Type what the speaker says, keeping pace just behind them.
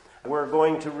We're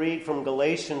going to read from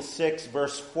Galatians 6,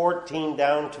 verse 14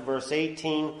 down to verse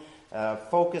 18,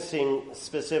 focusing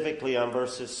specifically on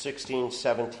verses 16,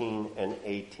 17, and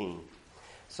 18.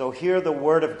 So hear the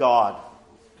word of God.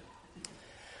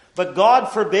 But God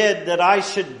forbid that I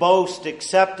should boast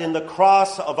except in the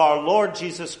cross of our Lord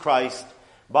Jesus Christ,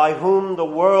 by whom the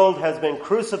world has been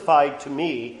crucified to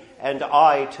me, and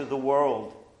I to the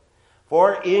world.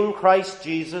 For in Christ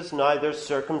Jesus neither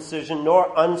circumcision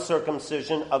nor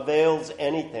uncircumcision avails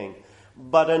anything,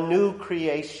 but a new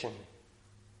creation.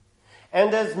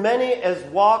 And as many as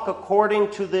walk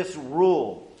according to this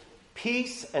rule,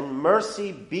 peace and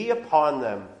mercy be upon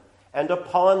them and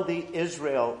upon the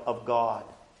Israel of God.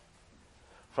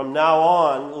 From now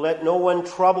on, let no one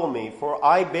trouble me, for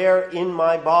I bear in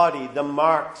my body the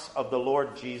marks of the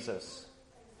Lord Jesus.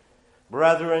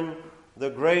 Brethren, the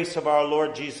grace of our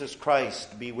Lord Jesus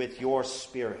Christ be with your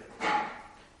spirit.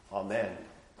 Amen.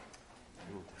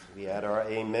 We add our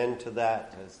amen to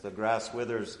that. As the grass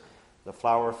withers, the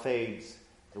flower fades,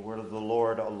 the word of the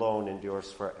Lord alone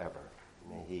endures forever.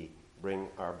 May he bring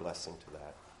our blessing to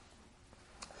that.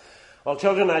 Well,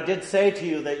 children, I did say to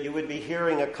you that you would be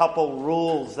hearing a couple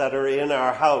rules that are in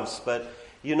our house, but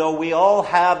you know, we all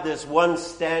have this one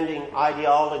standing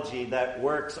ideology that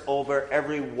works over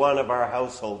every one of our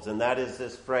households, and that is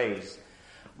this phrase,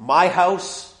 my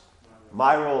house,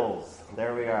 my rules.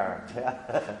 There we are.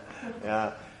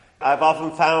 Yeah. I've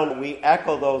often found we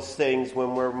echo those things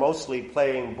when we're mostly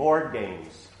playing board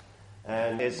games.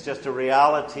 And it's just a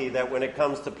reality that when it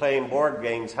comes to playing board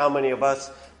games, how many of us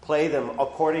play them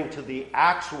according to the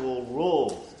actual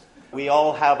rules? We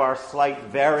all have our slight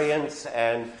variants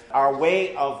and our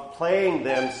way of playing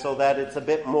them so that it's a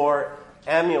bit more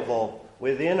amiable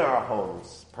within our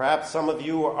homes. Perhaps some of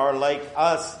you are like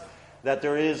us, that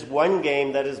there is one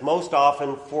game that is most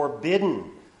often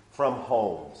forbidden from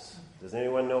homes. Does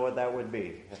anyone know what that would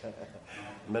be?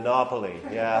 Monopoly,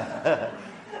 yeah.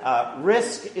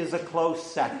 Risk is a close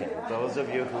second, those of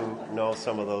you who know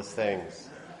some of those things.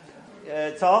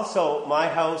 It's also my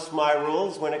house, my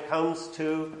rules when it comes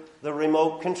to the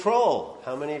remote control.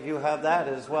 How many of you have that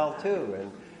as well too?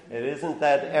 And it isn't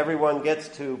that everyone gets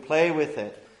to play with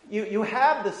it. You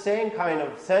have the same kind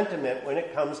of sentiment when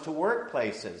it comes to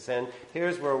workplaces. And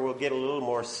here's where we'll get a little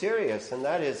more serious, and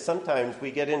that is sometimes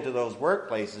we get into those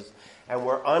workplaces and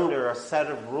we're under a set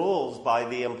of rules by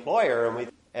the employer,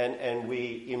 and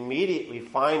we immediately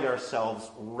find ourselves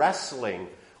wrestling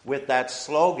with that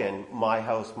slogan, my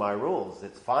house, my rules.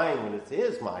 It's fine when it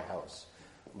is my house.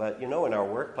 But you know, in our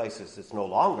workplaces, it's no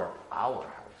longer our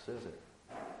house, is it?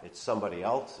 It's somebody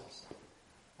else's.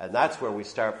 And that's where we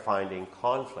start finding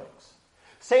conflicts.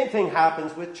 Same thing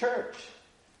happens with church.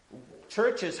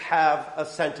 Churches have a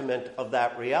sentiment of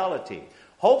that reality.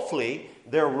 Hopefully,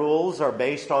 their rules are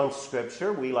based on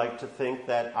Scripture. We like to think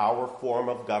that our form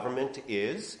of government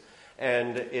is,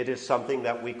 and it is something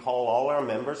that we call all our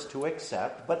members to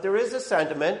accept. But there is a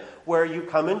sentiment where you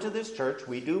come into this church,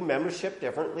 we do membership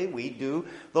differently, we do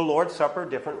the Lord's Supper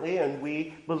differently, and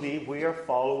we believe we are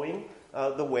following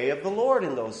the way of the Lord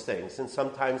in those things. And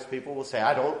sometimes people will say,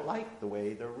 I don't like the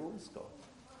way their rules go.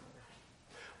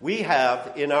 We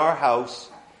have in our house,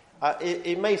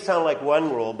 it may sound like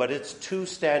one rule, but it's two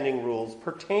standing rules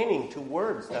pertaining to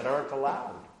words that aren't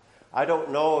allowed. I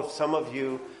don't know if some of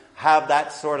you have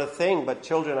that sort of thing, but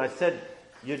children, I said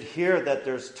you'd hear that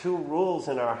there's two rules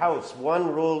in our house.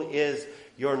 One rule is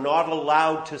you're not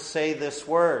allowed to say this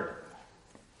word.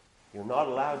 You're not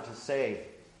allowed to say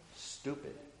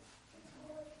stupid,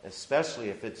 especially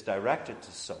if it's directed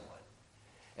to someone.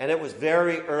 And it was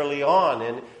very early on,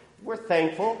 and we're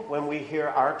thankful when we hear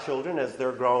our children as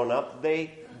they're growing up,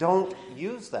 they don't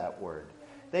use that word.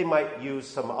 They might use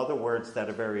some other words that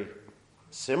are very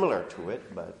similar to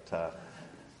it, but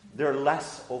they're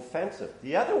less offensive.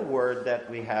 The other word that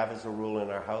we have as a rule in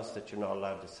our house that you're not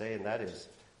allowed to say, and that is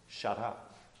shut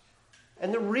up.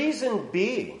 And the reason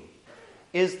being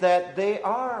is that they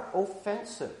are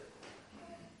offensive.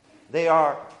 They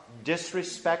are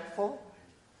disrespectful,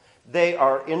 they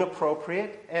are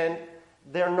inappropriate, and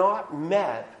they're not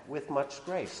met with much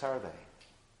grace, are they?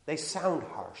 They sound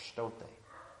harsh, don't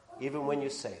they? Even when you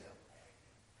say them.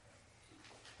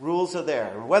 Rules are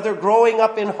there. And whether growing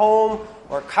up in home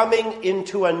or coming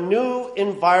into a new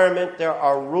environment, there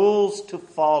are rules to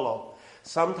follow.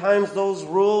 Sometimes those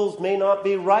rules may not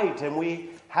be right, and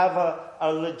we have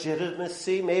a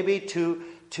legitimacy maybe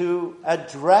to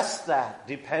address that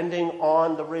depending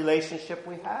on the relationship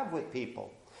we have with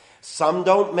people. Some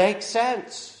don't make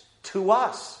sense to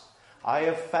us. I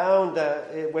have found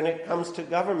when it comes to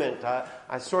government,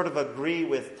 I sort of agree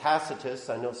with Tacitus.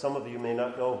 I know some of you may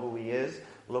not know who he is.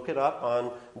 Look it up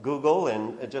on Google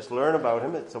and just learn about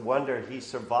him. It's a wonder he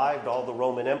survived all the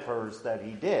Roman emperors that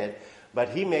he did. But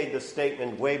he made the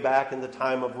statement way back in the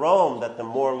time of Rome that the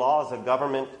more laws a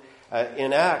government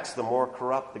enacts, the more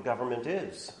corrupt the government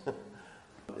is.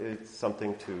 It's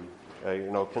something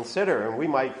to consider. And we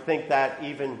might think that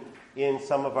even in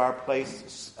some of our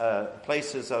places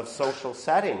of social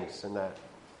settings and that.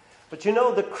 But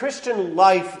the Christian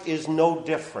life is no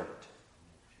different.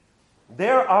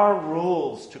 There are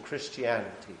rules to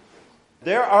Christianity.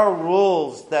 There are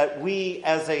rules that we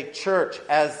as a church,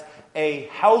 as a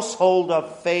household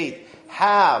of faith,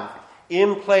 have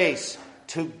in place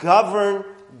to govern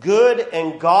good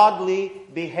and godly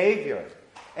behavior.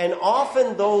 And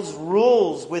often those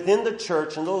rules within the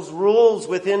church and those rules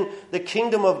within the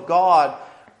kingdom of God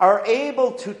are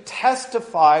able to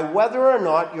testify whether or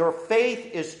not your faith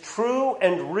is true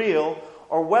and real,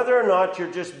 or whether or not you're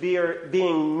just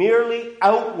being merely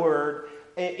outward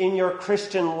in your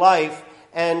Christian life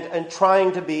and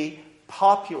trying to be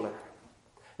popular.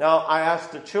 Now, I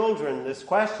asked the children this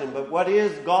question, but what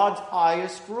is God's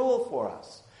highest rule for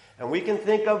us? And we can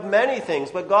think of many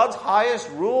things, but God's highest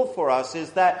rule for us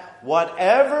is that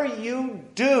whatever you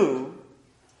do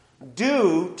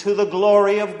to the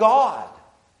glory of God.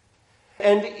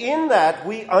 And in that,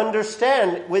 we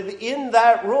understand, within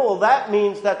that rule, that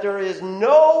means that there is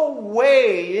no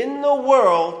way in the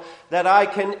world that I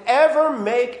can ever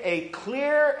make a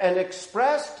clear and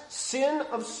expressed sin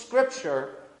of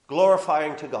Scripture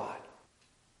glorifying to God.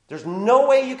 There's no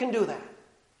way you can do that.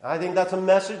 I think that's a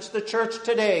message the church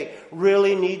today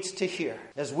really needs to hear.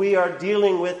 As we are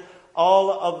dealing with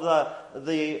all of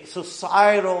the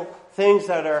societal things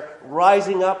that are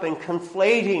rising up and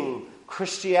conflating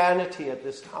Christianity at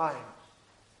this time.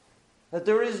 That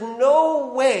there is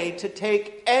no way to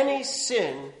take any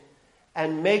sin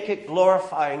and make it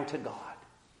glorifying to God.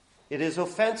 It is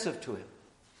offensive to Him.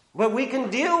 But we can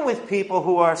deal with people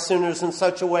who are sinners in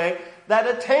such a way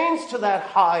that attains to that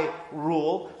high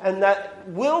rule and that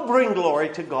will bring glory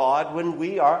to God when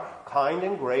we are kind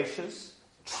and gracious,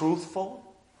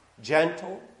 truthful,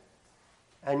 gentle,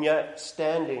 and yet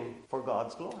standing for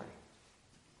God's glory.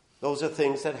 Those are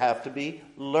things that have to be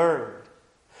learned.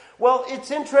 Well,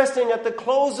 it's interesting, at the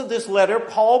close of this letter,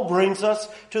 Paul brings us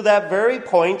to that very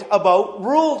point about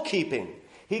rule keeping.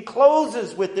 He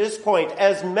closes with this point: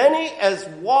 as many as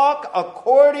walk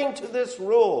according to this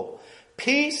rule,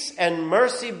 peace and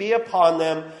mercy be upon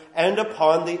them and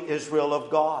upon the Israel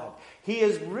of God. He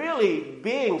is really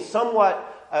being somewhat,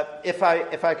 if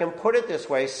I can put it this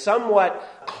way, somewhat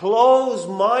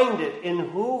close-minded in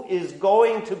who is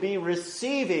going to be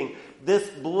receiving this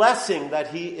blessing that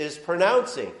he is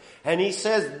pronouncing. And he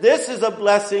says this is a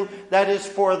blessing that is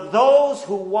for those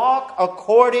who walk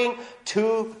according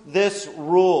to this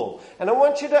rule. And I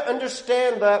want you to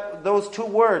understand that those two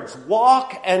words,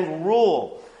 walk and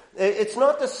rule. It's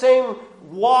not the same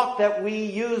walk that we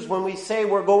use when we say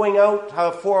we're going out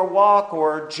for a walk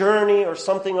or a journey or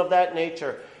something of that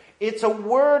nature. It's a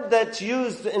word that's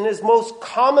used and is most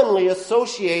commonly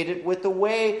associated with the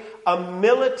way a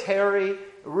military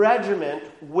regiment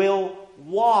will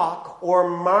walk or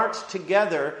march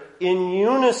together in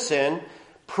unison,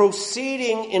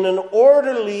 proceeding in an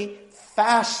orderly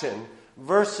fashion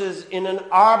versus in an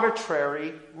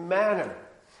arbitrary manner.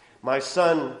 My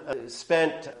son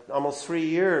spent almost 3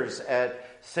 years at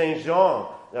St. Jean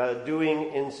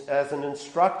as an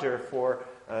instructor for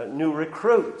new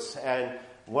recruits. And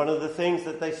one of the things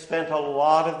that they spent a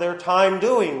lot of their time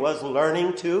doing was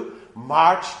learning to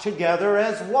march together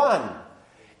as one.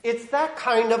 It's that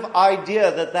kind of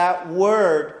idea that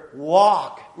word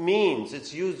walk means.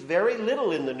 It's used very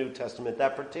little in the New Testament,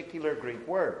 that particular Greek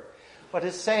word. But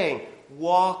it's saying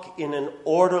walk in an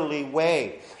orderly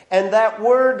way. And that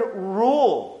word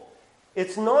rule,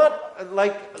 it's not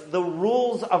like the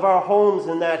rules of our homes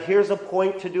in that here's a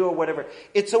point to do or whatever.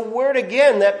 It's a word,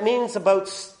 again, that means about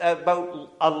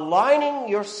aligning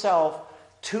yourself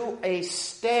to a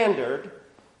standard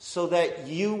so that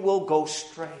you will go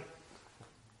straight.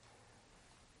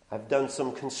 I've done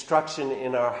some construction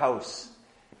in our house,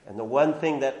 and the one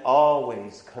thing that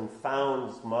always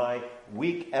confounds my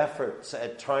weak efforts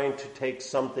at trying to take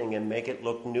something and make it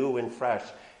look new and fresh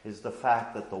is the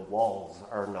fact that the walls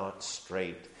are not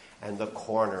straight and the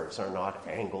corners are not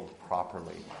angled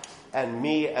properly. And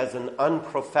me, as an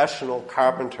unprofessional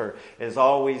carpenter, is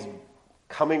always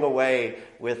coming away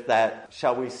with that,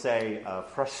 shall we say,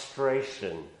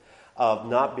 frustration of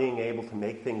not being able to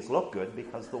make things look good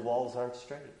because the walls aren't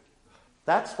straight.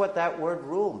 That's what that word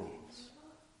rule means.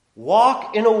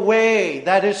 Walk in a way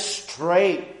that is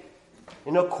straight.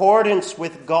 in accordance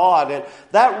with God. And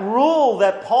that rule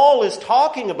that Paul is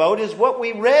talking about is what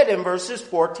we read in verses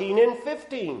 14 and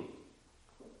 15.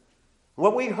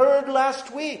 What we heard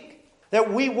last week,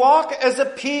 that we walk as a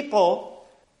people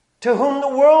to whom the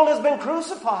world has been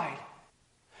crucified.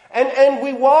 And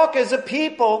we walk as a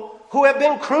people who have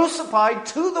been crucified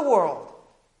to the world.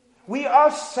 We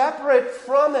are separate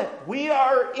from it. We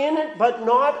are in it, but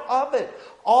not of it.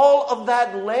 All of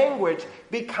that language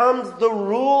becomes the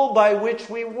rule by which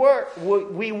we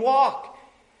walk.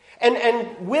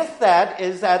 And with that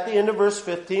is at the end of verse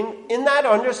 15, in that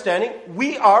understanding,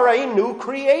 we are a new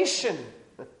creation.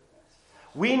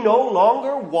 We no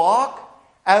longer walk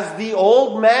as the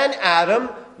old man Adam.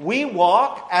 We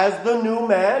walk as the new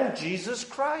man, Jesus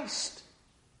Christ.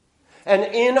 And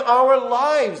in our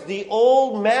lives, the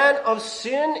old man of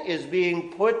sin is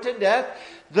being put to death.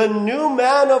 The new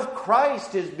man of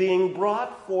Christ is being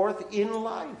brought forth in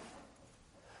life.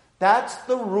 That's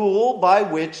the rule by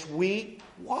which we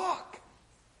walk.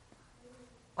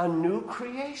 A new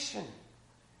creation.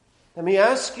 Let me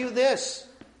ask you this.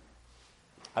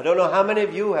 I don't know how many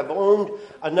of you have owned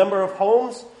a number of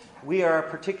homes. We are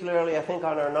particularly, I think,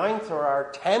 on our 9th or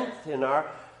our 10th in our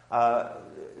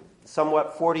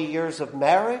somewhat 40 years of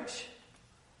marriage.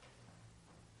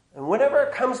 And whenever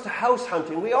it comes to house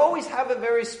hunting, we always have a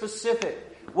very specific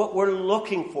what we're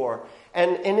looking for.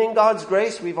 And in God's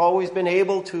grace, we've always been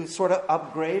able to sort of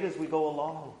upgrade as we go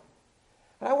along.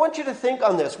 And I want you to think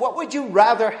on this. What would you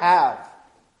rather have?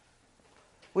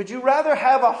 Would you rather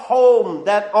have a home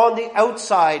that on the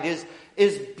outside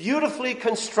is beautifully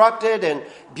constructed and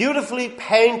beautifully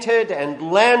painted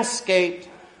and landscaped,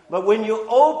 but when you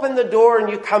open the door and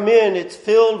you come in, it's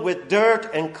filled with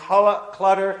dirt and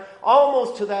clutter,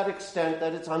 almost to that extent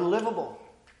that it's unlivable?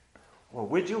 Or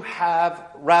would you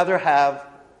rather have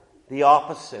the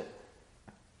opposite?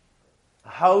 A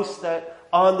house that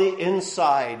on the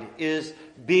inside is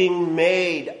being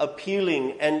made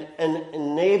appealing and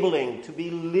enabling to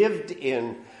be lived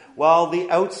in, while the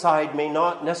outside may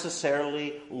not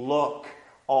necessarily look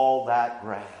all that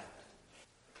grand.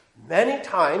 Many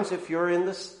times, if you're in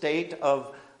the state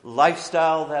of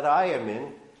lifestyle that I am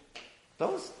in,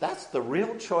 that's the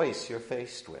real choice you're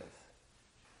faced with.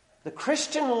 The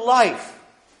Christian life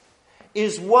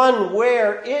is one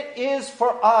where it is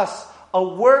for us a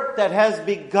work that has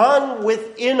begun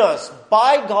within us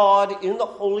by God in the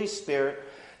Holy Spirit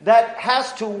that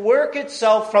has to work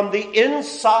itself from the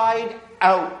inside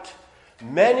out.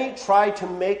 Many try to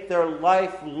make their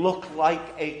life look like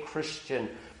a Christian,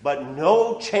 but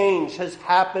no change has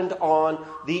happened on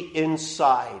the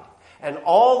inside. And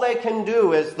all they can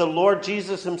do, as the Lord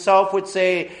Jesus himself would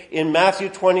say in Matthew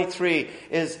 23,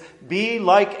 is be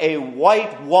like a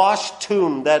whitewashed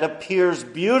tomb that appears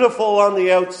beautiful on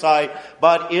the outside,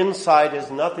 but inside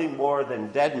is nothing more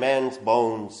than dead man's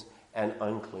bones and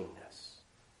uncleanness.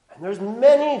 And there's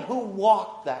many who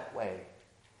walk that way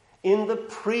in the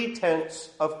pretense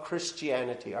of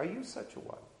Christianity. Are you such a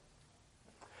one?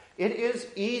 It is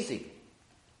easy.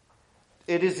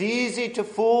 It is easy to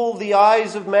fool the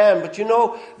eyes of man. But you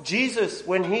know, Jesus,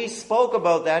 when he spoke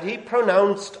about that, he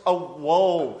pronounced a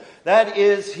woe. That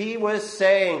is, he was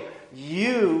saying,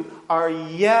 you are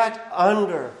yet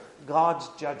under God's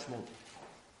judgment.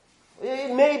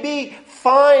 It may be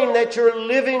fine that you're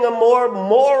living a more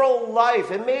moral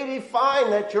life. It may be fine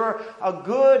that you're a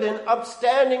good and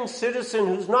upstanding citizen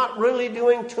who's not really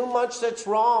doing too much that's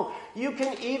wrong. You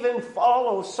can even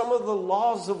follow some of the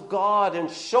laws of God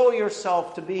and show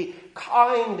yourself to be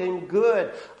kind and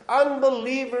good.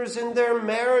 Unbelievers in their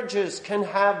marriages can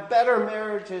have better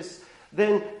marriages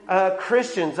than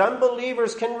Christians.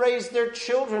 Unbelievers can raise their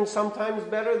children sometimes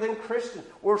better than Christians.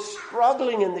 We're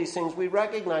struggling in these things. We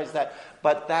recognize that.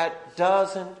 But that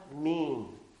doesn't mean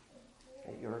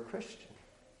that you're a Christian.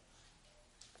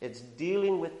 It's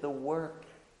dealing with the work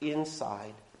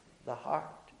inside the heart.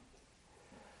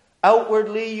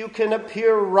 Outwardly, you can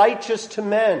appear righteous to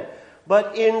men,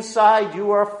 but inside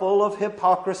you are full of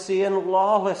hypocrisy and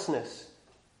lawlessness.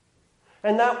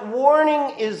 And that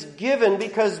warning is given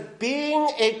because being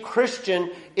a Christian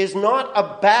is not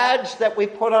a badge that we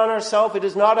put on ourselves. It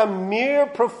is not a mere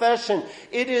profession.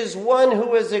 It is one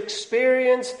who has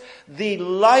experienced the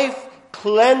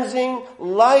life-cleansing,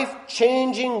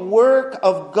 life-changing work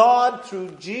of God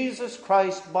through Jesus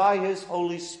Christ by his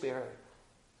Holy Spirit.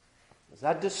 Does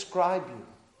that describe you?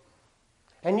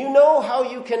 And you know how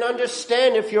you can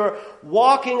understand if you're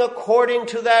walking according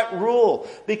to that rule.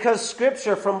 Because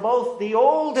Scripture from both the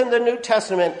Old and the New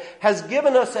Testament has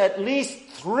given us at least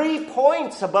 3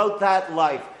 points about that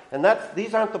life. And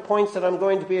these aren't the points that I'm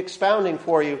going to be expounding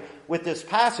for you with this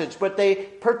passage, but they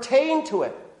pertain to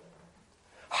it.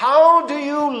 How do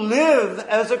you live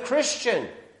as a Christian?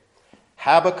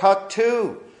 Habakkuk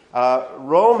 2,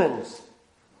 Romans,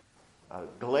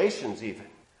 Galatians even.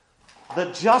 The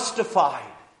justified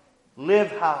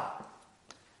live how?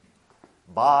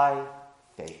 By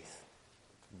faith.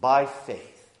 By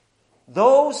faith.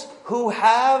 Those who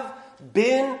have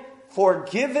been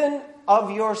forgiven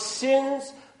of your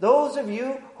sins, those of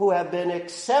you who have been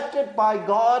accepted by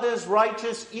God as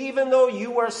righteous, even though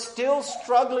you are still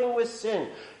struggling with sin,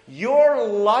 your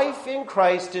life in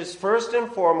Christ is first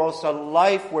and foremost a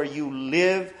life where you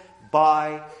live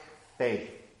by faith.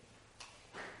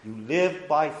 You live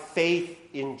by faith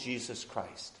in Jesus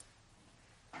Christ.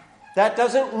 That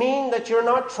doesn't mean that you're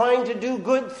not trying to do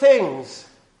good things.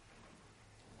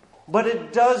 But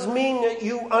it does mean that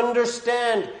you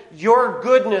understand your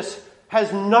goodness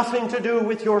has nothing to do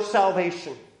with your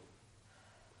salvation.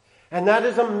 And that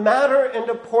is a matter and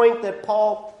a point that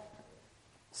Paul,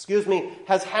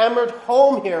 has hammered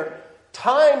home here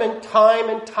time and time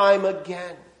and time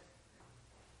again.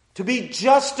 To be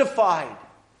justified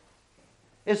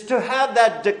is to have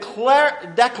that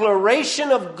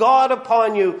declaration of God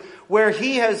upon you where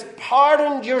He has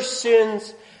pardoned your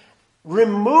sins,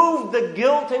 removed the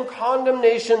guilt and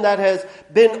condemnation that has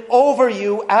been over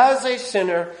you as a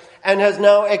sinner, and has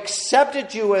now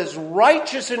accepted you as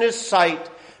righteous in His sight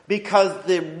because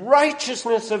the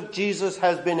righteousness of Jesus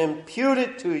has been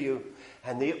imputed to you.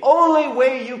 And the only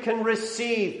way you can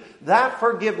receive that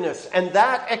forgiveness and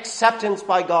that acceptance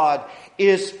by God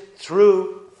is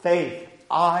through faith.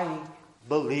 I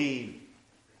believe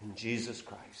in Jesus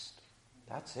Christ.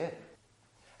 That's it.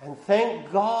 And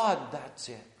thank God that's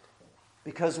it.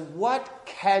 Because what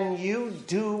can you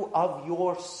do of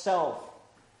yourself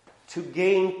to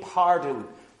gain pardon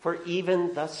for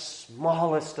even the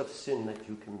smallest of sin that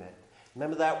you commit?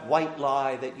 Remember that white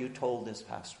lie that you told this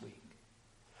past week?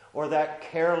 Or that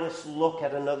careless look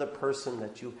at another person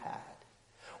that you had?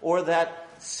 Or that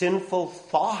sinful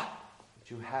thought that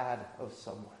you had of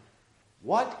someone?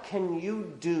 What can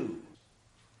you do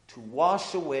to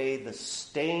wash away the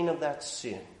stain of that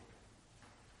sin?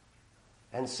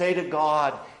 And say to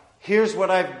God, here's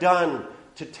what I've done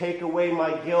to take away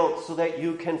my guilt so that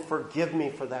you can forgive me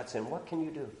for that sin. What can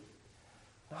you do?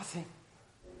 Nothing.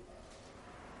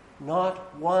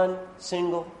 Not one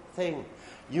single thing.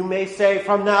 You may say,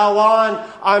 from now on,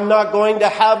 I'm not going to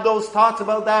have those thoughts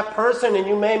about that person, and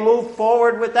you may move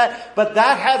forward with that, but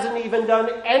that hasn't even done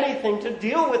anything to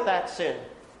deal with that sin.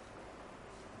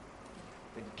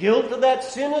 The guilt of that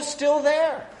sin is still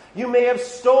there. You may have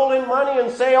stolen money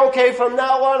and say, okay, from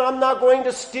now on, I'm not going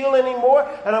to steal anymore,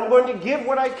 and I'm going to give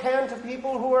what I can to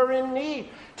people who are in need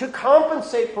to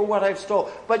compensate for what I've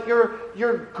stolen. But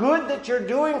your good that you're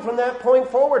doing from that point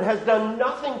forward has done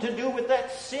nothing to do with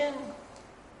that sin.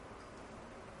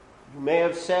 You may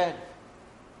have said,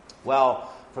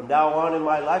 well, from now on in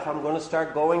my life, I'm going to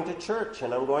start going to church,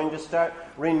 and I'm going to start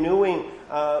renewing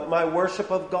my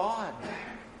worship of God.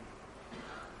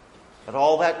 But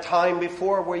all that time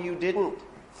before where you didn't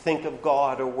think of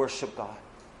God or worship God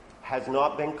has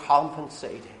not been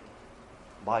compensated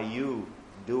by you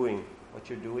doing what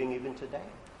you're doing even today.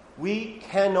 We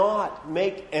cannot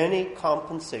make any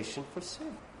compensation for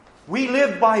sin. We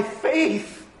live by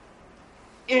faith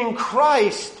in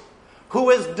Christ, who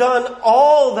has done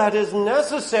all that is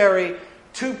necessary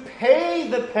to pay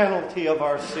the penalty of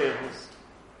our sins.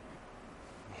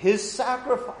 His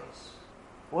sacrifice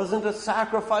wasn't a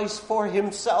sacrifice for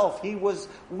himself. He was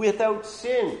without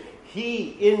sin. He,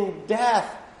 in death,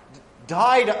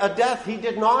 died a death he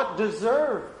did not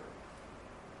deserve,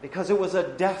 because it was a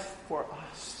death for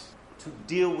us to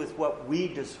deal with what we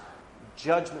deserve,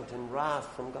 judgment and wrath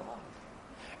from God.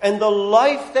 And the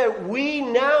life that we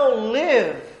now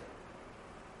live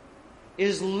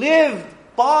is lived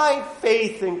by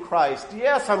faith in Christ.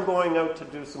 Yes, I'm going out to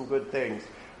do some good things,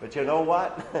 but you know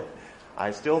what?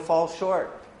 I still fall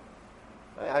short.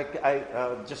 I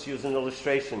just use an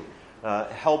illustration,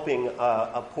 helping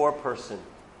a poor person.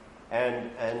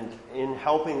 And in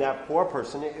helping that poor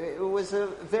person, it was a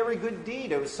very good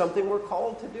deed. It was something we're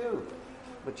called to do.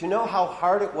 But you know how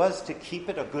hard it was to keep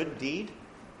it a good deed?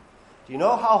 Do you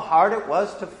know how hard it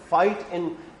was to fight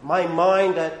in my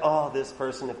mind that, oh, this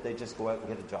person, if they just go out and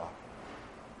get a job,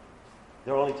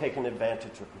 they're only taking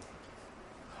advantage of me.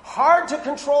 Hard to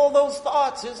control those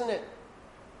thoughts, isn't it?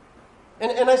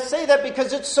 And I say that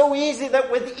because it's so easy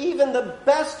that with even the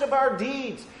best of our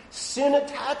deeds, sin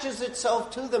attaches itself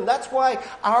to them. That's why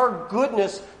our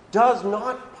goodness does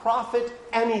not profit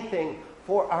anything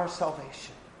for our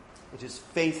salvation. It is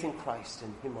faith in Christ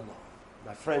and Him alone.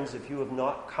 My friends, if you have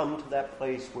not come to that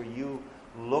place where you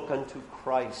look unto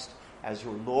Christ as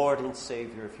your Lord and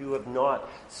Savior, if you have not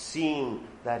seen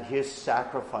that his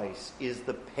sacrifice is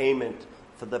the payment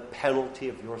for the penalty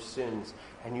of your sins,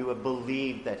 and you have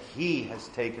believed that he has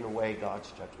taken away God's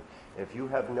judgment, if you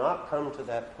have not come to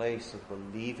that place of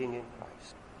believing in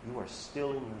Christ, you are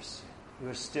still in your sin. You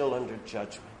are still under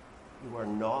judgment. You are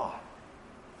not.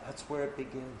 That's where it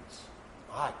begins.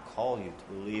 I call you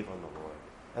to believe on the Lord.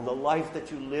 And the life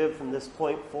that you live from this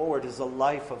point forward is a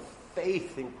life of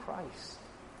faith in Christ.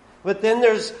 But then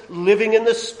there's living in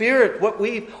the Spirit, what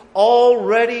we've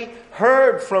already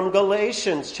heard from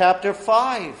Galatians chapter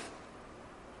 5.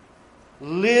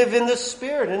 Live in the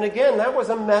Spirit. And again, that was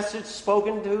a message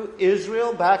spoken to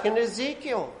Israel back in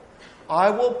Ezekiel. I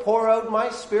will pour out my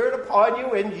Spirit upon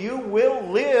you, and you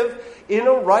will live in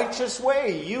a righteous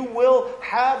way. You will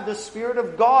have the Spirit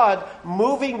of God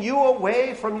moving you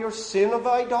away from your sin of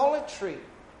idolatry.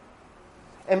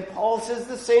 And Paul says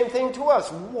the same thing to us.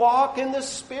 Walk in the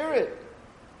Spirit,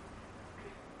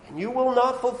 and you will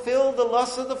not fulfill the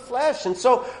lusts of the flesh. And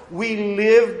so we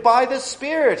live by the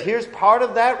Spirit. Here's part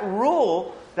of that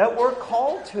rule that we're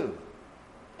called to.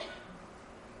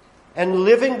 And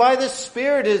living by the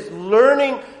Spirit is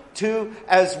learning to,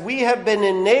 as we have been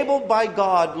enabled by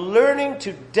God, learning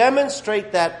to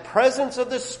demonstrate that presence of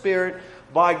the Spirit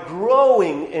by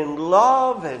growing in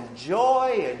love and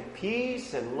joy and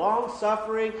peace and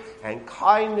long-suffering and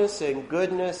kindness and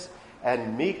goodness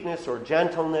and meekness or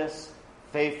gentleness,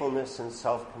 faithfulness and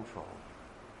self-control.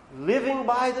 Living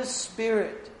by the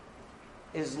Spirit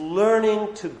is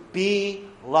learning to be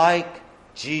like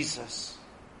Jesus.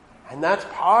 And that's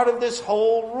part of this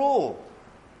whole rule.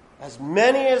 As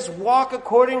many as walk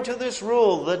according to this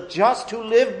rule, the just who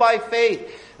live by faith,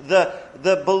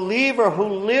 the believer who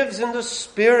lives in the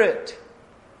Spirit,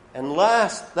 and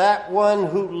last, that one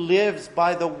who lives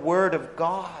by the Word of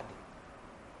God.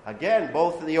 Again,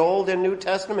 both the Old and New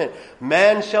Testament.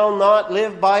 Man shall not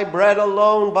live by bread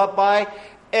alone, but by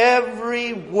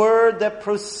every word that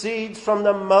proceeds from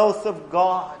the mouth of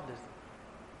God.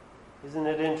 Isn't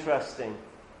it interesting?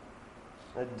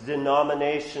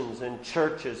 Denominations and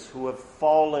churches who have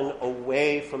fallen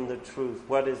away from the truth.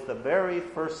 What is the very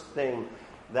first thing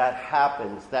that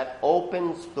happens that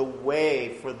opens the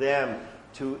way for them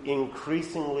to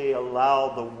increasingly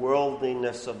allow the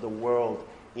worldliness of the world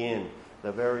in?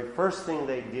 The very first thing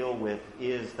they deal with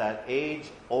is that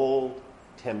age-old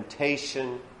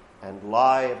temptation and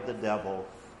lie of the devil.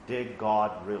 Did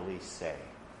God really say?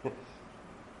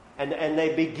 And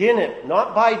they begin it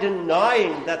not by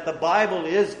denying that the Bible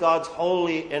is God's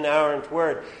holy, inerrant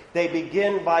word. They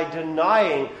begin by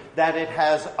denying that it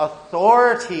has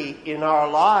authority in our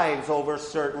lives over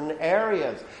certain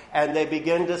areas. And they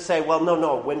begin to say, well,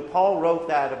 no. When Paul wrote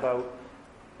that about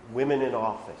women in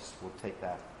office, we'll take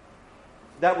that.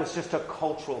 That was just a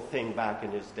cultural thing back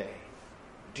in his day.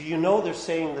 Do you know they're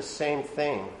saying the same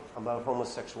thing about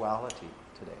homosexuality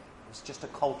today? It's just a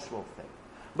cultural thing.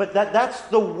 But that's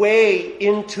the way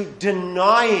into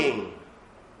denying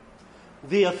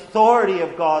the authority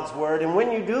of God's Word. And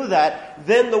when you do that,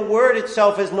 then the Word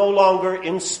itself is no longer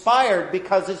inspired,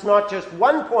 because it's not just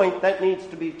one point that needs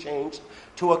to be changed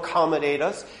to accommodate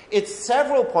us. It's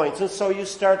several points. And so you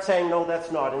start saying, no, that's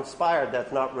not inspired.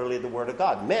 That's not really the Word of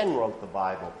God. Men wrote the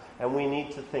Bible, and we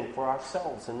need to think for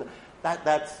ourselves. And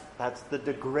that's the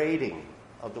degrading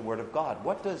of the Word of God.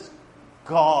 What does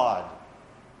God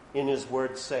in His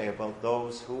Word say about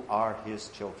those who are His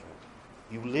children?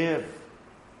 You live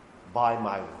by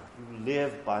my word. You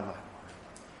live by my word.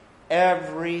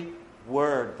 Every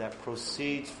word that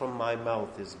proceeds from my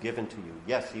mouth is given to you.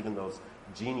 Yes, even those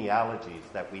genealogies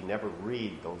that we never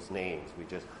read, those names. We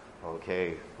just,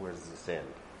 okay, where does this end?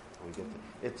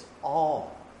 It's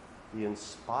all the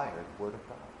inspired Word of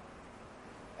God.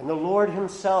 And the Lord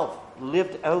Himself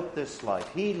lived out this life.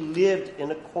 He lived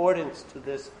in accordance to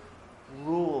this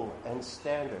rule and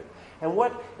standard. And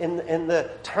what, in the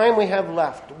time we have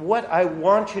left, what I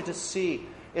want you to see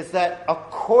is that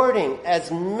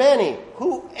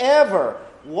whoever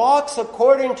walks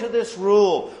according to this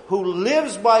rule, who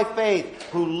lives by faith,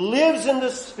 who lives in the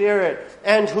Spirit,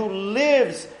 and who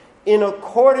lives in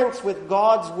accordance with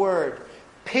God's Word,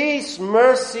 peace,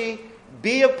 mercy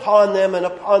be upon them and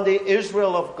upon the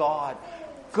Israel of God.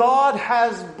 God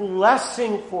has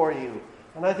blessing for you.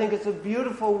 And I think it's a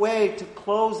beautiful way to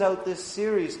close out this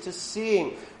series, to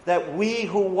seeing that we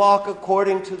who walk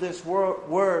according to this rule,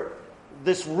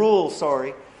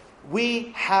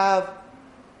 we have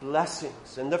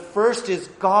blessings. And the first is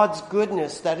God's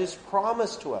goodness that is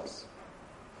promised to us.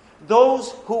 Those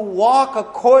who walk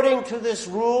according to this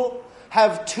rule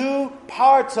have two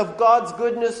parts of God's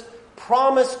goodness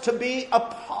promised to be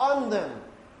upon them.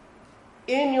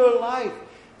 in your life.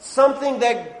 Something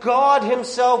that God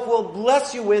himself will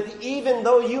bless you with, even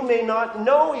though you may not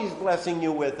know he's blessing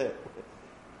you with it.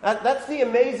 That's the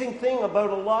amazing thing about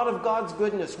a lot of God's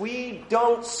goodness. We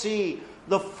don't see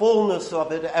the fullness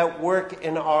of it at work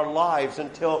in our lives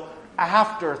until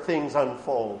after things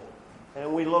unfold.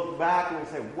 And we look back and we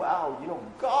say, wow,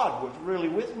 God was really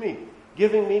with me,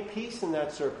 giving me peace in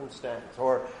that circumstance,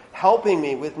 or helping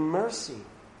me with mercy.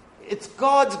 It's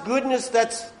God's goodness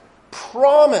that's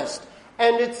promised,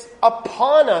 and it's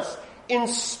upon us in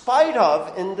spite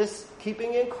of, in this,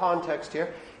 keeping in context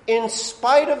here, in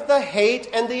spite of the hate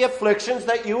and the afflictions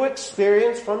that you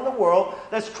experience from the world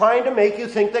that's trying to make you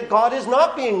think that God is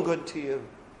not being good to you.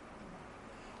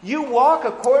 You walk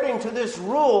according to this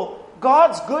rule,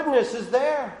 God's goodness is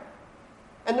there.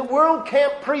 And the world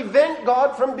can't prevent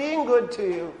God from being good to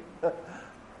you.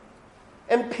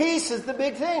 And peace is the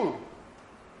big thing.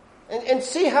 And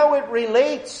see how it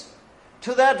relates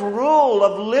to that rule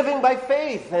of living by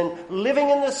faith and living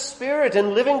in the Spirit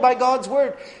and living by God's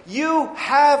Word. You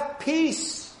have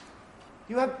peace.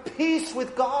 You have peace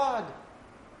with God.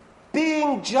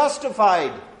 Being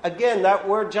justified. Again, that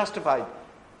word justified.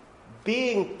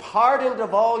 Being pardoned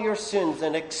of all your sins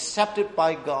and accepted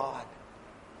by God.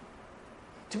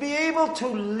 To be able to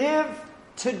live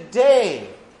today,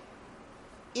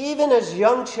 even as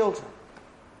young children,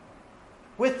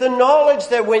 with the knowledge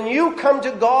that when you come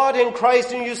to God in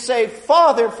Christ and you say,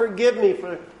 Father, forgive me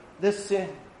for this sin.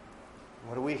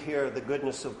 What do we hear? The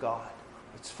goodness of God.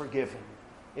 It's forgiven.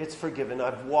 It's forgiven.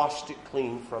 I've washed it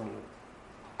clean from you.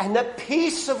 And the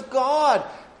peace of God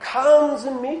comes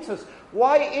and meets us.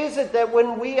 Why is it that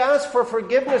when we ask for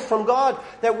forgiveness from God,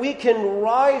 that we can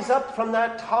rise up from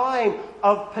that time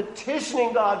of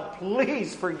petitioning God,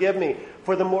 please forgive me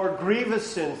for the more grievous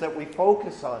sins that we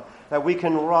focus on, that we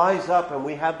can rise up and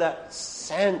we have that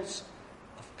sense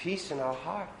of peace in our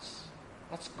hearts?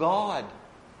 That's God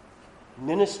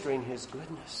ministering his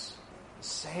goodness,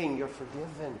 saying you're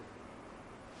forgiven.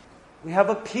 We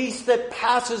have a peace that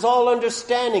passes all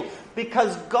understanding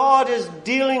because God is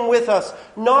dealing with us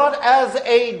not as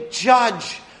a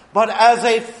judge, but as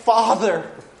a father.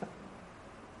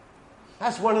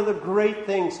 That's one of the great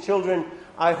things, children,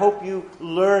 I hope you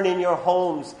learn in your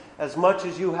homes. As much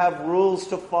as you have rules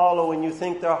to follow and you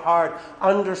think they're hard,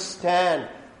 understand,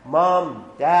 Mom,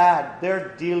 Dad,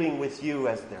 they're dealing with you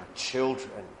as their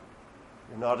children.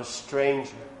 You're not a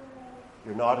stranger.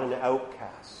 You're not an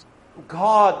outcast.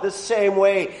 God, the same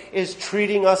way, is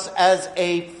treating us as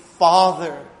a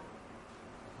father.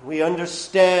 We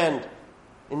understand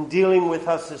in dealing with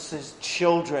us as his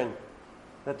children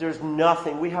that there's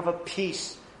nothing. We have a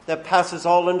peace that passes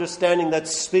all understanding, that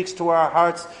speaks to our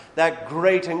hearts, that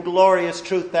great and glorious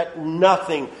truth that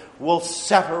nothing will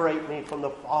separate me from the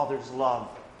Father's love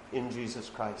in Jesus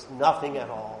Christ. Nothing at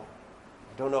all.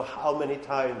 I don't know how many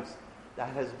times that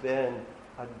has been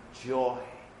a joy,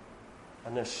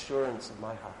 an assurance of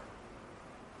my heart.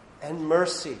 And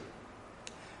mercy.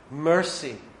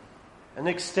 Mercy. An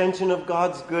extension of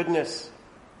God's goodness.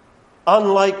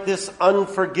 Unlike this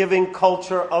unforgiving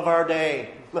culture of our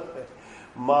day.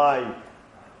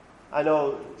 I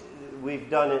know we've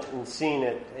done it and seen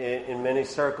it in many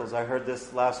circles. I heard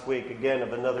this last week again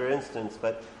of another instance,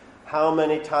 but how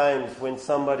many times when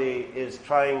somebody is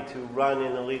trying to run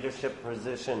in a leadership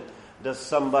position, does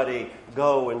somebody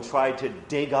go and try to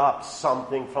dig up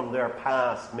something from their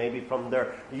past, maybe from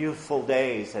their youthful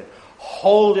days, and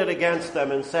hold it against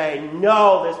them and say,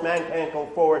 no, this man can't go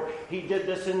forward. He did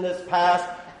this in this past.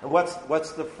 And what's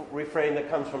the refrain that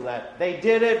comes from that? They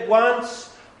did it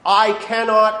once. I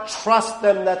cannot trust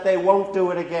them that they won't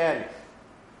do it again.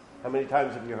 How many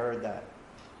times have you heard that?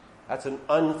 That's an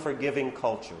unforgiving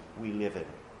culture we live in.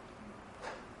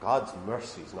 God's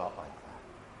mercy is not like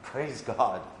that. Praise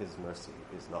God, his mercy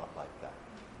is not like that.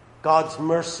 God's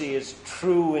mercy is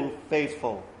true and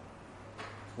faithful.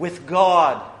 With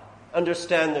God,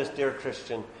 understand this, dear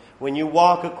Christian, when you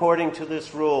walk according to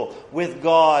this rule, with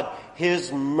God,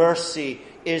 his mercy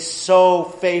is so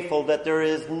faithful that there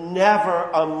is never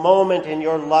a moment in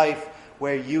your life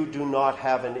where you do not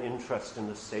have an interest in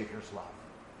the Savior's love.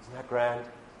 Isn't that grand?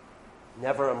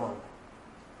 Never a moment.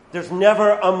 There's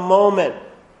never a moment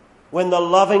when the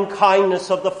loving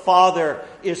kindness of the Father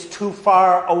is too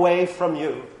far away from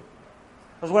you.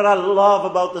 That's what I love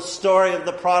about the story of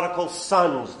the prodigal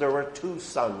sons. There were 2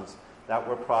 sons that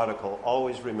were prodigal.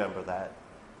 Always remember that.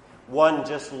 One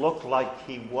just looked like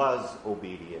he was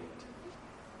obedient.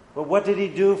 But what did he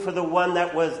do for the one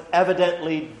that was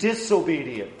evidently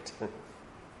disobedient?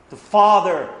 The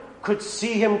father could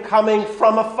see him coming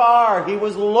from afar. He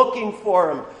was looking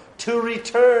for him to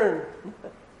return.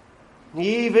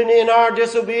 Even in our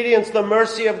disobedience, the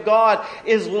mercy of God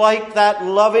is like that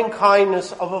loving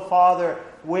kindness of a father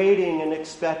waiting and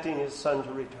expecting his son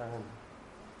to return.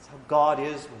 That's how God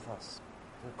is with us.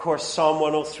 And of course, Psalm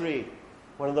 103,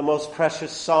 one of the most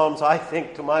precious psalms, I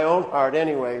think, to my own heart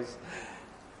anyways.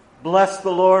 Bless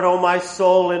the Lord, O my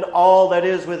soul, and all that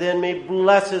is within me.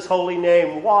 Bless his holy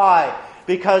name. Why?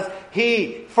 Because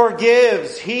he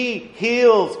forgives, he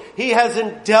heals, he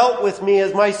hasn't dealt with me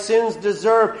as my sins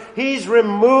deserve. He's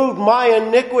removed my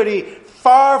iniquity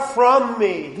far from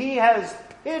me. He has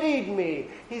pitied me.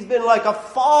 He's been like a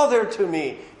father to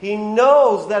me. He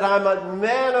knows that I'm a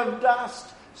man of dust,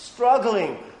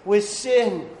 struggling with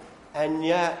sin, and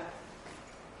yet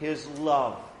his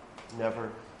love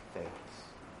never fails.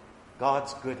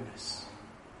 God's goodness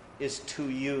is to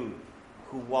you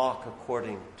who walk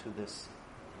according to this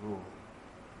rule.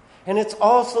 And it's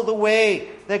also the way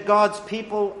that God's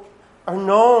people are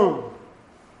known.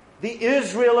 The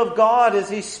Israel of God, as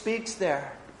he speaks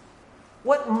there.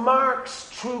 What marks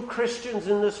true Christians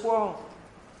in this world?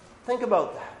 Think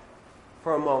about that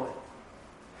for a moment.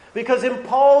 Because in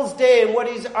Paul's day, and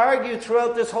what he's argued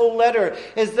throughout this whole letter,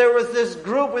 is there was this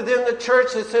group within the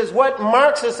church that says what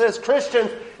marks us as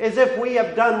Christians is if we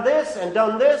have done this and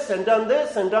done this and done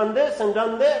this and done this and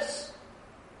done this.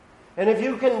 And if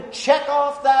you can check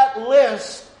off that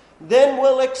list, then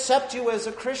we'll accept you as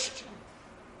a Christian.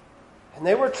 And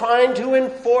they were trying to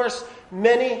enforce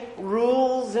many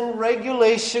rules and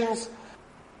regulations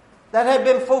that had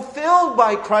been fulfilled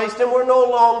by Christ and were no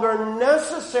longer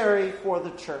necessary for the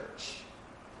church.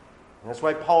 And that's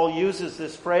why Paul uses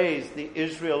this phrase, the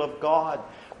Israel of God.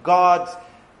 God's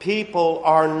people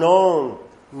are known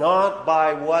not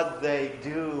by what they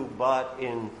do, but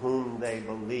in whom they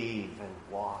believe and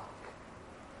walk.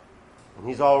 And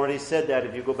he's already said that.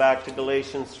 If you go back to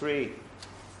Galatians 3,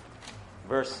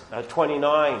 verse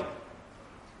 29,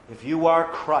 if you are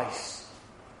Christ,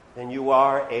 then you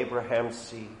are Abraham's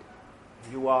seed.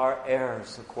 You are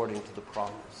heirs according to the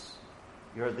promise.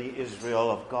 You're the Israel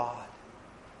of God.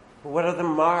 But what are the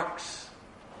marks?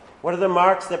 What are the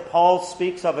marks that Paul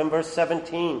speaks of in verse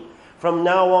 17? From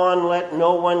now on, let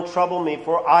no one trouble me,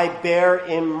 for I bear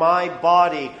in my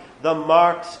body the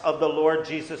marks of the Lord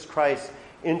Jesus Christ.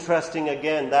 Interesting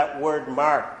again, that word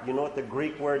mark. You know what the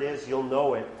Greek word is? You'll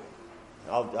know it.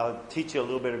 I'll teach you a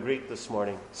little bit of Greek this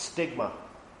morning. Stigma.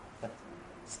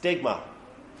 Stigma.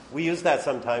 We use that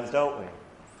sometimes, don't we?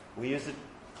 We use it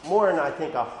more in, I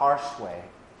think, a harsh way.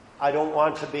 I don't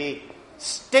want to be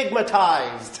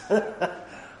stigmatized.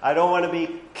 I don't want to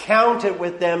be counted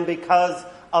with them because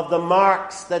of the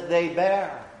marks that they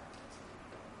bear.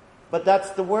 But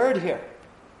that's the word here.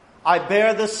 I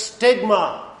bear the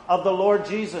stigma of the Lord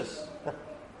Jesus.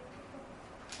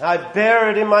 I bear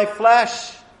it in my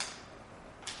flesh.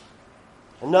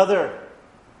 Another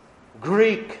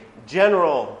Greek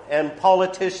general and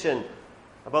politician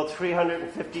about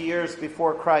 350 years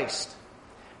before Christ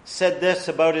said this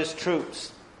about his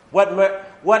troops. What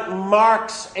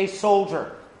marks a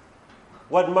soldier?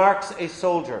 What marks a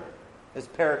soldier is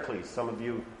Pericles. Some of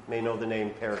you may know the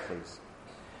name Pericles.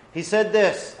 He said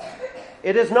this: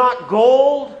 it is not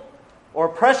gold or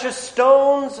precious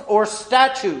stones or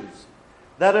statues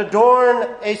that adorn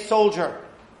a soldier,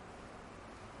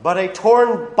 but a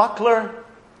torn buckler,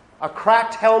 a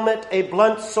cracked helmet, a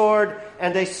blunt sword,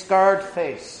 and a scarred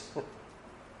face.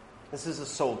 This is a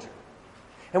soldier.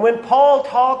 And when Paul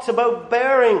talks about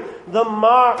bearing the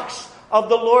marks of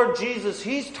the Lord Jesus,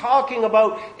 he's talking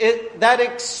about that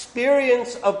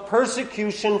experience of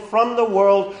persecution from the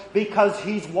world because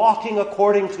he's walking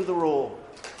according to the rule.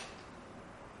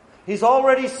 He's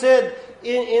already said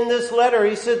in this letter,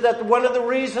 he said that one of the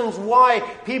reasons why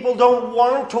people don't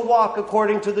want to walk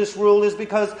according to this rule is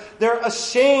because they're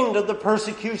ashamed of the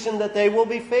persecution that they will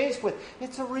be faced with.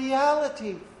 It's a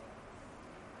reality.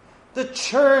 The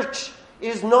church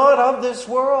is not of this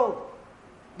world.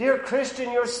 Dear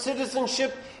Christian, your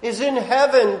citizenship is in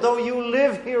heaven, though you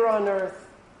live here on earth.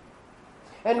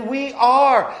 And we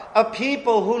are a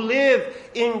people who live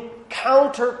in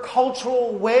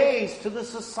counter-cultural ways to the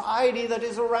society that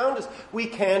is around us. We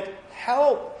can't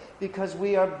help because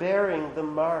we are bearing the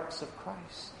marks of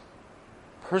Christ.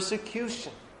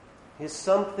 Persecution is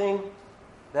something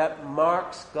that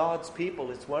marks God's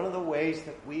people. It's one of the ways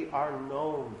that we are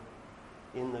known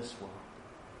in this world.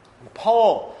 And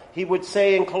Paul, he would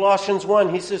say in Colossians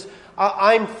 1, he says,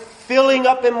 I'm filling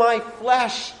up in my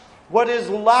flesh what is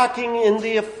lacking in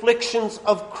the afflictions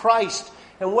of Christ.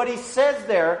 And what he says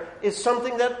there is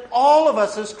something that all of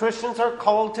us as Christians are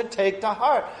called to take to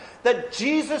heart. That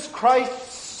Jesus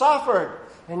Christ suffered.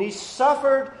 And he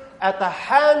suffered at the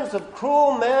hands of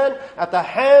cruel men, at the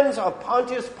hands of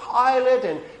Pontius Pilate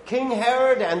and King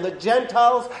Herod and the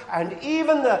Gentiles, and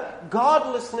even the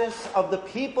godlessness of the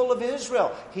people of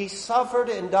Israel. He suffered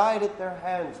and died at their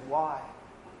hands. Why?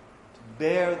 To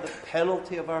bear the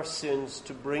penalty of our sins,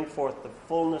 to bring forth the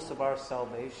fullness of our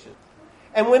salvation.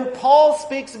 And when Paul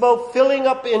speaks about filling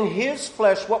up in his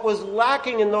flesh what was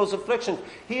lacking in those afflictions,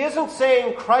 he isn't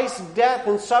saying Christ's death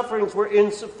and sufferings were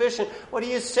insufficient. What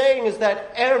he is saying is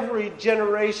that every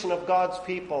generation of God's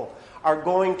people are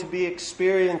going to be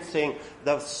experiencing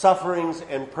the sufferings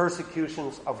and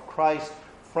persecutions of Christ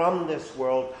from this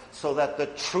world, so that the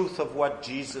truth of what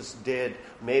Jesus did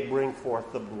may bring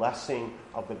forth the blessing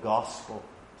of the gospel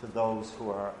to those who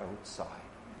are outside.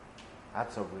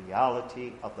 That's a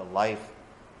reality of the life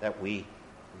that we live.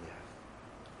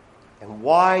 And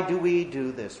why do we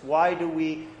do this? Why do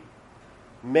we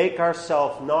make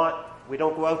ourselves we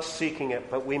don't go out seeking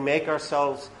it, but we make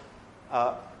ourselves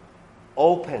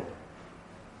open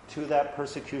to that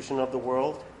persecution of the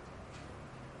world?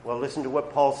 Well, listen to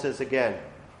what Paul says again.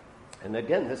 And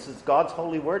again, this is God's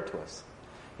holy word to us.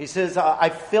 He says, I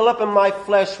fill up in my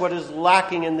flesh what is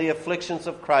lacking in the afflictions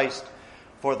of Christ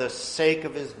for the sake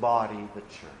of his body, the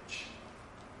church.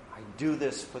 I do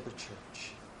this for the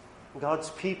church. God's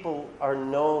people are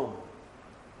known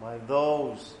by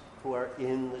those who are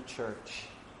in the church,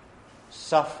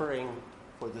 suffering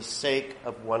for the sake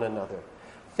of one another.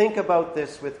 Think about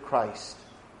this with Christ.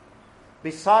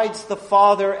 Besides the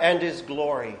Father and his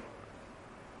glory,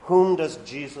 whom does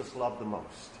Jesus love the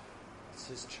most? It's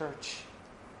his church.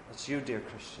 It's you, dear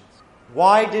Christians.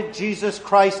 Why did Jesus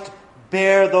Christ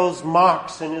bear those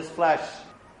marks in his flesh?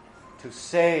 To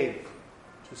save,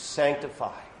 to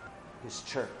sanctify his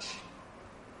church.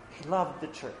 He loved the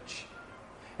church.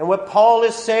 And what Paul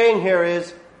is saying here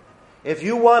is, if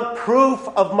you want proof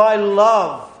of my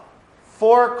love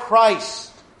for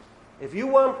Christ, if you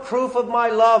want proof of my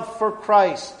love for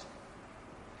Christ,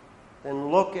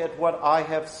 then look at what I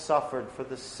have suffered for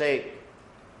the sake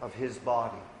of his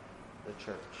body, the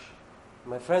church.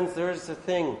 My friends, there is a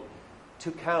thing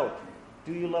to count.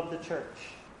 Do you love the church?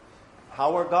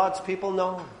 How are God's people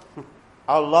known?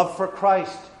 Our love for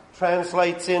Christ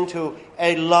translates into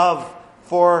a love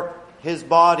for his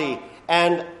body.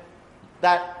 And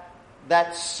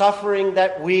that suffering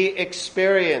that we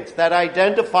experience, that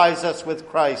identifies us with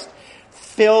Christ,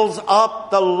 fills up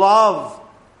the love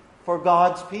for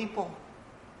God's people.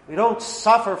 We don't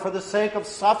suffer for the sake of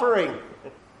suffering.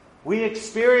 We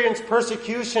experience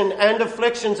persecution and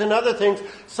afflictions and other things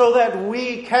so that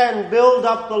we can build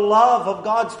up the love of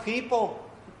God's people.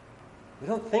 We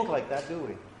don't think like that, do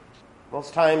we?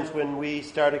 Most times when we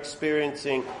start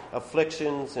experiencing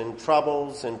afflictions and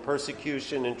troubles and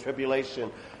persecution and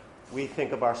tribulation, we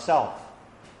think of ourselves.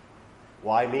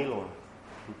 Why me, Lord?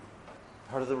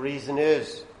 Part of the reason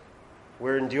is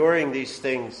we're enduring these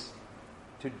things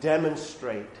to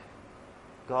demonstrate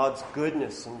God's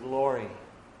goodness and glory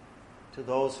to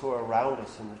those who are around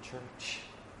us in the church.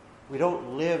 We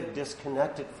don't live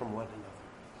disconnected from one another.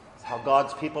 It's how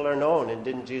God's people are known. And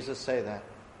didn't Jesus say that?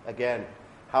 Again,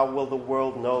 how will the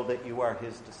world know that you are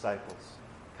his disciples?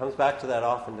 It comes back to that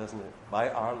often, doesn't it? By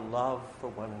our love for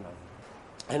one another.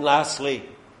 And lastly,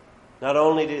 not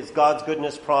only is God's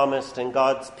goodness promised and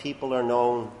God's people are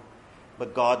known,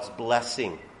 but God's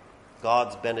blessing,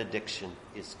 God's benediction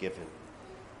is given.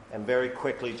 And very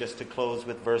quickly, just to close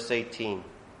with verse 18.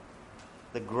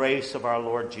 The grace of our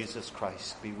Lord Jesus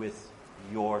Christ be with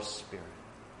your spirit.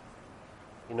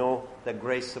 You know, the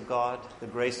grace of God, the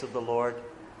grace of the Lord,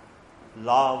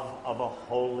 love of a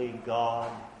holy God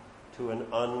to an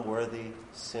unworthy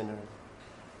sinner.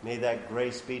 May that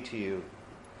grace be to you.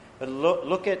 But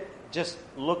look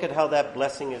at how that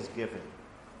blessing is given.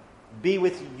 Be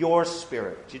with your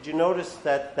spirit. Did you notice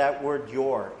that word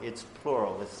your, it's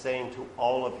plural. It's saying to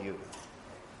all of you.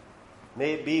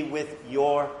 May it be with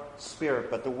your spirit.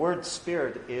 But the word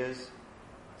spirit is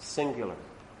singular.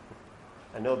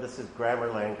 I know this is grammar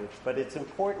language, but it's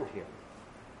important here.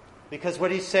 Because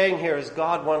what he's saying here is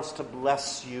God wants to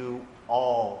bless you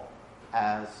all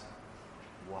as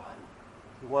one.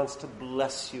 He wants to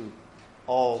bless you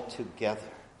all together,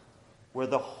 where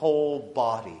the whole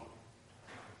body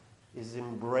is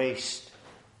embraced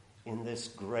in this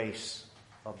grace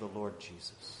of the Lord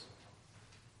Jesus.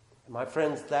 And my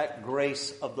friends, that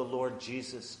grace of the Lord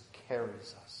Jesus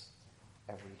carries us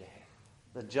every day.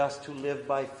 The just who live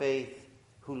by faith,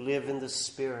 who live in the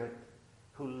Spirit,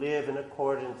 who live in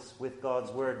accordance with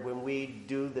God's Word, when we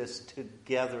do this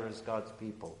together as God's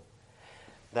people,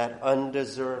 that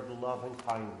undeserved love and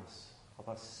kindness of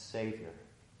a Savior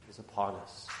is upon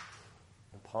us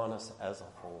as a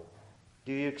whole.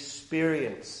 Do you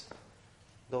experience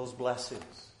those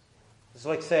blessings? It's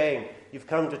like saying, you've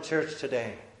come to church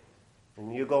today,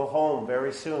 and you go home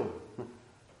very soon.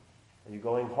 And you're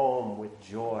going home with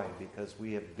joy because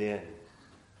we have been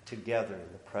together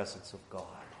in the presence of God,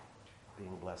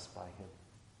 being blessed by Him.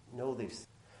 Know these.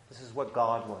 This is what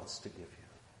God wants to give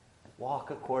you.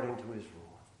 Walk according to His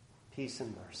rule. Peace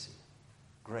and mercy.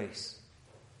 Grace.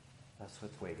 That's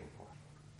what's waiting for us.